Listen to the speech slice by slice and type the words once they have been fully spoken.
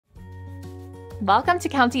Welcome to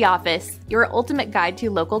County Office, your ultimate guide to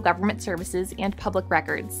local government services and public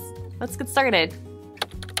records. Let's get started.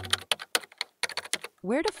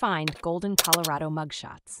 Where to find Golden, Colorado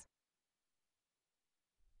mugshots.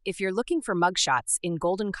 If you're looking for mugshots in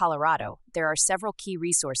Golden, Colorado, there are several key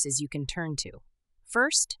resources you can turn to.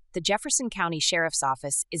 First, the Jefferson County Sheriff's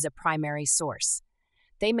Office is a primary source.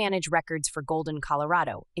 They manage records for Golden,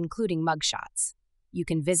 Colorado, including mugshots. You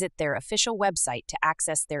can visit their official website to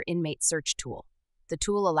access their inmate search tool. The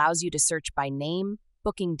tool allows you to search by name,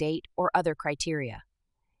 booking date, or other criteria.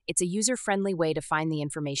 It's a user-friendly way to find the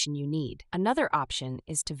information you need. Another option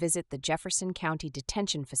is to visit the Jefferson County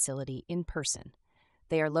Detention Facility in person.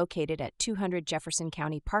 They are located at 200 Jefferson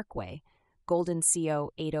County Parkway, Golden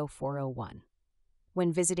CO 80401.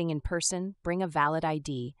 When visiting in person, bring a valid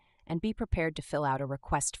ID and be prepared to fill out a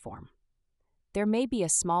request form. There may be a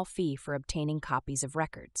small fee for obtaining copies of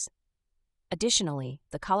records. Additionally,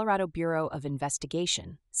 the Colorado Bureau of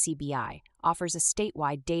Investigation, CBI, offers a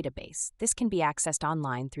statewide database. This can be accessed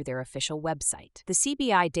online through their official website. The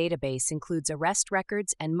CBI database includes arrest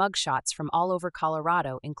records and mugshots from all over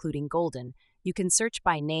Colorado, including Golden. You can search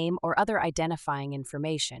by name or other identifying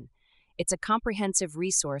information. It's a comprehensive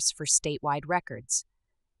resource for statewide records.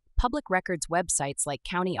 Public records websites like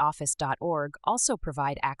countyoffice.org also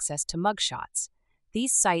provide access to mugshots.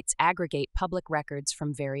 These sites aggregate public records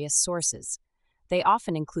from various sources. They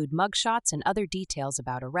often include mugshots and other details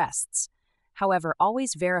about arrests. However,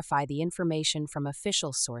 always verify the information from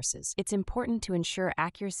official sources. It's important to ensure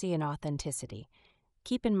accuracy and authenticity.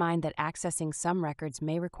 Keep in mind that accessing some records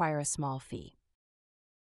may require a small fee.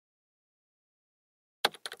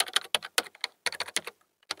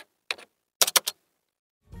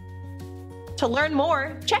 To learn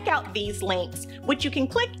more, check out these links, which you can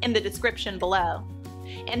click in the description below.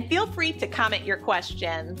 And feel free to comment your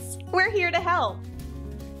questions. We're here to help.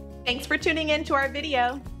 Thanks for tuning in to our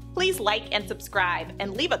video. Please like and subscribe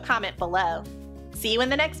and leave a comment below. See you in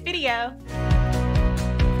the next video.